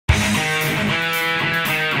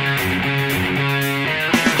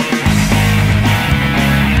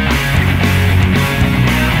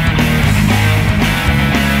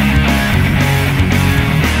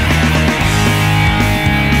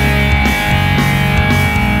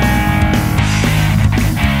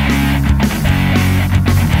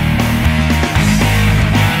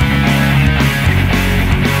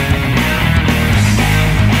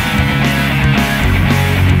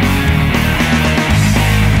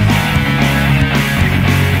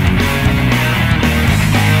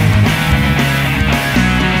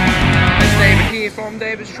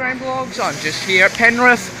Train Vlogs. I'm just here at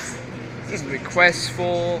Penrith in request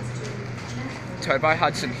for towed by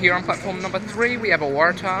Hudson. Here on platform number 3 we have a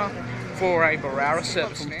Waratah for a Barara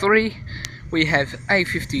service. Platform 3 we have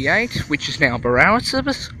A58, which is now a Barara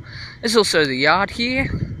service. There's also the yard here.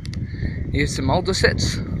 Here's some older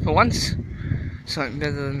sets for once. Something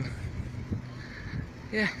better than,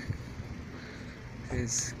 yeah.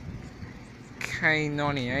 There's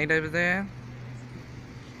K98 over there.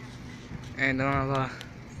 And another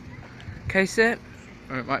K set,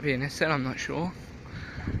 or it might be an S set, I'm not sure.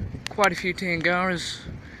 Quite a few Tangaras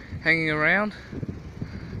hanging around.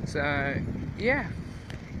 So, yeah.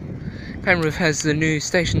 Penrith has the new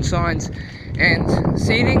station signs and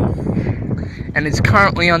seating, and it's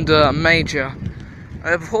currently under a major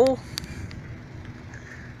overhaul.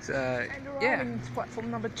 So, yeah. Platform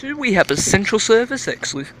number 2, we have a central service,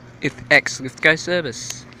 ex-Lithgow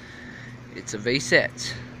service. It's a V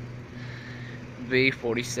set.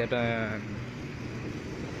 V47.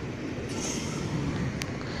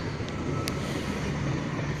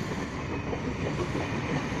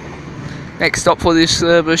 Next stop for this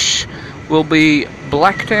service will be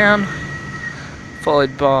Blacktown,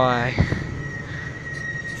 followed by,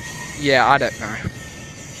 yeah, I don't know.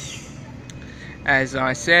 As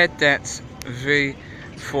I said, that's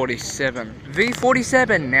V47.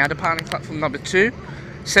 V47 now departing platform number 2,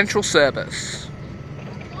 central service.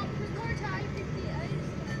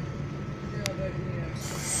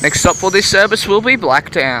 Next stop for this service will be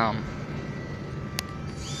Blacktown.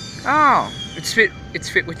 Oh, it's fit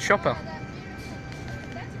with Chopper.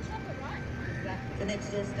 The next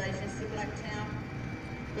door station is Blacktown.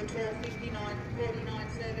 The 12:59:49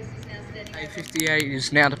 service is now standing. A58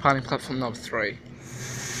 is now departing platform number 3.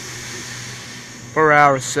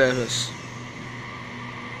 Barara service.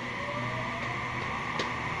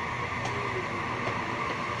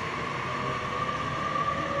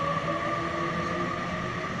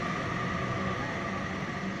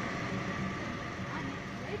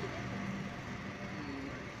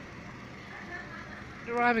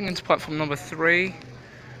 Arriving into platform number 3,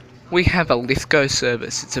 we have a Lithgow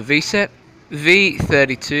service. It's a V set,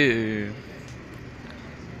 V32.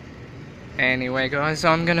 Anyway guys,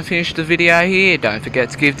 I'm going to finish the video here. Don't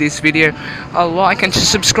forget to give this video a like and to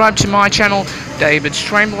subscribe to my channel, David's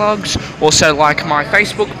Train Vlogs. Also like my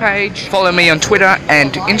Facebook page. Follow me on Twitter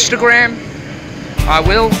and Instagram. I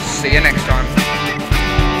will see you next time.